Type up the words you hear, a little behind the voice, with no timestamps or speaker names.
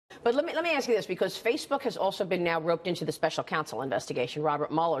But let me ask you this, because Facebook has also been now roped into the special counsel investigation,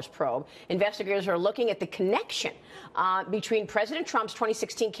 Robert Mueller's probe. Investigators are looking at the connection between President Trump's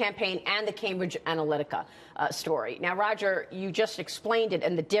 2016 campaign and the Cambridge Analytica story. Now, Roger, you just explained it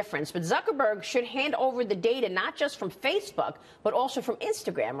and the difference, but Zuckerberg should hand over the data not just from Facebook, but also from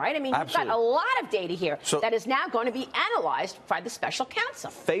Instagram, right? I mean, you've got a lot of data here that is now going to be analyzed by the special counsel.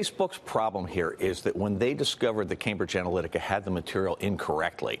 Facebook's problem here is that when they discovered that Cambridge Analytica had the material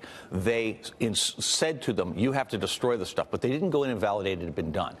incorrectly, they said to them, you have to destroy the stuff, but they didn't go in and validate it had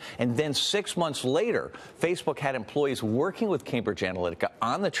been done. And then 6 months later, Facebook had employees working with Cambridge Analytica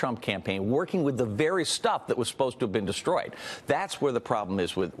on the Trump campaign, working with the very stuff that was supposed to have been destroyed. That's where the problem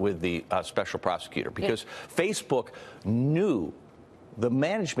is with the special prosecutor, because Facebook knew, the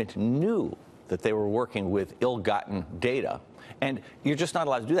management knew that they were working with ill-gotten data, and you're just not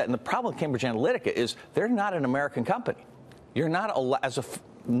allowed to do that. And the problem with Cambridge Analytica is they're not an American company. You're not allowed, as a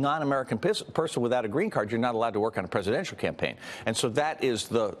non-American person without a green card, you're not allowed to work on a presidential campaign. And so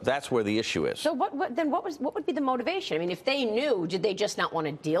that's where the issue is. So what would be the motivation? I mean, if they knew, did they just not want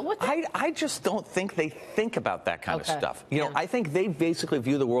to deal with it? I just don't think they think about that kind of stuff. You know, I think they basically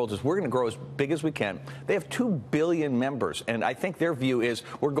view the world as we're going to grow as big as we can. They have 2 billion members, and I think their view is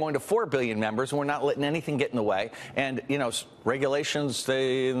we're going to 4 billion members, and we're not letting anything get in the way. And, you know, regulations,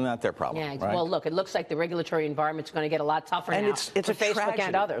 not their problem. Yeah, right? Well, look, it looks like the regulatory environment's going to get a lot tougher and now it's for a Facebook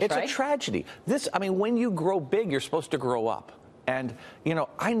tragedy. and others, It's right? a tragedy. I mean, when you grow big, you're supposed to grow up. And, you know,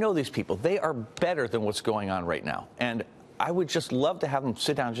 I know these people. They are better than what's going on right now. And I would just love to have them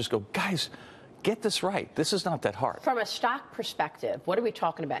sit down and just go, guys, get this right. This is not that hard. From a stock perspective, what are we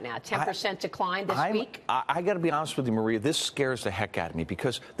talking about now? 10% decline this week? I got to be honest with you, Maria. This scares the heck out of me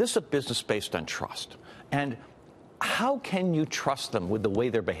because this is a business based on trust. And how can you trust them with the way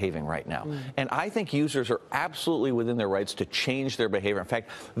they're behaving right now? And I think users are absolutely within their rights to change their behavior. In fact,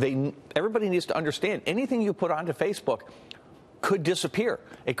 everybody needs to understand anything you put onto Facebook could disappear.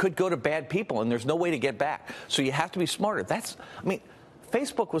 It could go to bad people, and there's no way to get back. So you have to be smarter. I mean,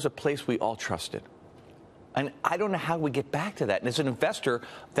 Facebook was a place we all trusted. And I don't know how we get back to that. And as an investor,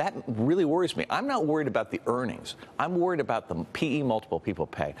 that really worries me. I'm not worried about the earnings. I'm worried about the PE multiple people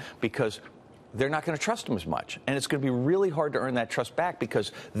pay, because they're not going to trust them as much. And it's going to be really hard to earn that trust back,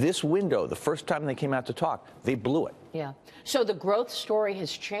 because this window, the first time they came out to talk, they blew it. Yeah. So the growth story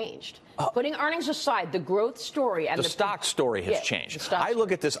has changed. Putting earnings aside, the growth story and the stock story has changed. I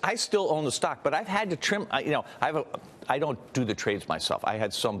look at this. I still own the stock, but I've had to trim. You know, I don't do the trades myself. I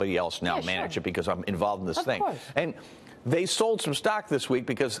had somebody else now manage it because I'm involved in this thing. Course. And they sold some stock this week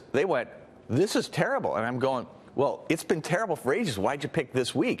because they went, this is terrible. And I'm going, well, it's been terrible for ages. Why'd you pick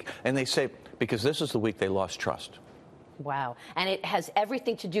this week? And they say, because this is the week they lost trust. Wow. And it has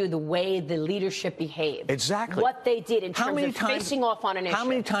everything to do the way the leadership behaved. Exactly. What they did in terms of facing off on an issue. How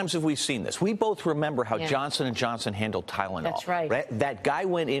many times have we seen this? We both remember how Johnson & Johnson handled Tylenol. That's right. That guy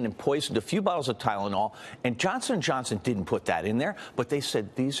went in and poisoned a few bottles of Tylenol, and Johnson & Johnson didn't put that in there, but they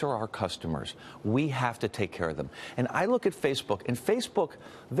said, these are our customers. We have to take care of them. And I look at Facebook, and Facebook,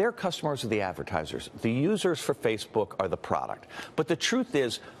 their customers are the advertisers. The users for Facebook are the product. But the truth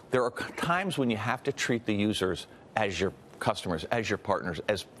is, there are times when you have to treat the users as your customers, as your partners,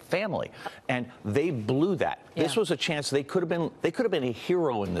 as family, and they blew that. This was a chance. They could have been a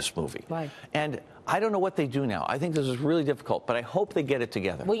hero in this movie. Right. And I don't know what they do now. I think this is really difficult, but I hope they get it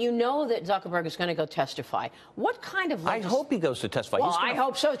together. Well, you know that Zuckerberg is going to go testify. What kind of... I hope he goes to testify. Well, I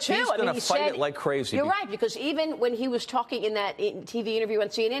hope so, too. He's going to fight it like crazy. You're right, because even when he was talking in that TV interview on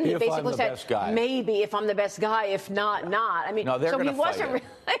CNN, he basically said, maybe if I'm the best guy, if not, not. I mean, no, so he wasn't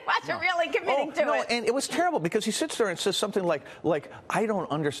really committing to it. And it was terrible, because he sits there and says something like I don't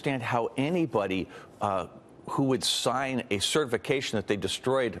understand how anybody who would sign a certification that they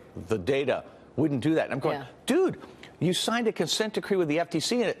destroyed the data wouldn't do that. And I'm going, dude, you signed a consent decree with the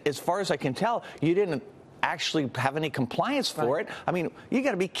FTC, and as far as I can tell, you didn't actually have any compliance for it. I mean, you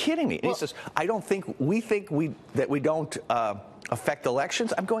got to be kidding me. And he says, we think that we don't affect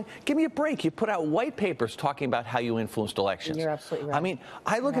elections. I'm going, give me a break. You put out white papers talking about how you influenced elections. You're absolutely right. I mean,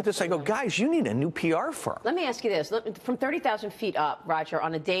 I look at this, I go, guys, you need a new PR firm. Let me ask you this. From 30,000 feet up, Roger,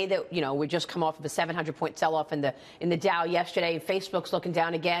 on a day that, you know, we just come off of a 700-point sell-off in the Dow yesterday, Facebook's looking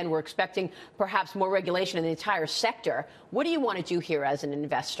down again. We're expecting perhaps more regulation in the entire sector. What do you want to do here as an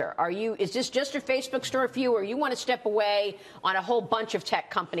investor? Is this just a Facebook story for you, or you want to step away on a whole bunch of tech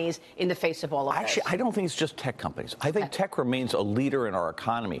companies in the face of all of this? Actually, I don't think it's just tech companies. I think tech remains a leader in our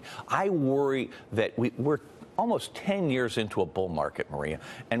economy. I worry that we're almost 10 years into a bull market, Maria.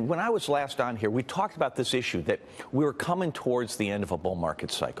 And when I was last on here, we talked about this issue that we were coming towards the end of a bull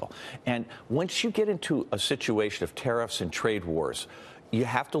market cycle. And once you get into a situation of tariffs and trade wars, you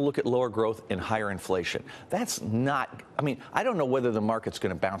have to look at lower growth and higher inflation. That's not, I mean, I don't know whether the market's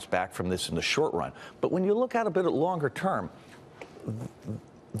going to bounce back from this in the short run, but when you look out a bit at longer term,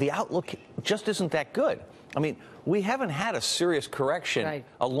 the outlook just isn't that good. I mean, we haven't had a serious correction, right,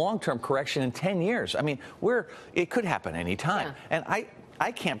 a long-term correction in 10 years. I mean, it could happen any time. Yeah. And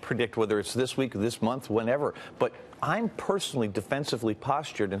I can't predict whether it's this week, this month, whenever, but I'm personally defensively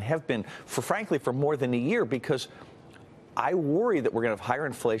postured and have been, frankly, for more than a year, because I worry that we're going to have higher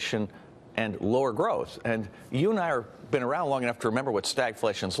inflation and lower growth. And you and I have been around long enough to remember what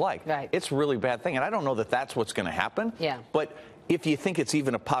stagflation's like. Right. It's a really bad thing. And I don't know that that's what's going to happen. Yeah. But if you think it's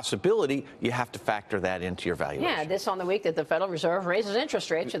even a possibility, you have to factor that into your valuation. Yeah, this on the week that the Federal Reserve raises interest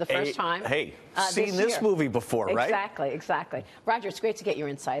rates for the first time. Hey, seen this movie before, right? Exactly, exactly. Roger, it's great to get your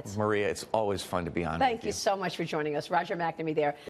insights. Maria, it's always fun to be on with you. Thank you so much for joining us. Roger McNamee there.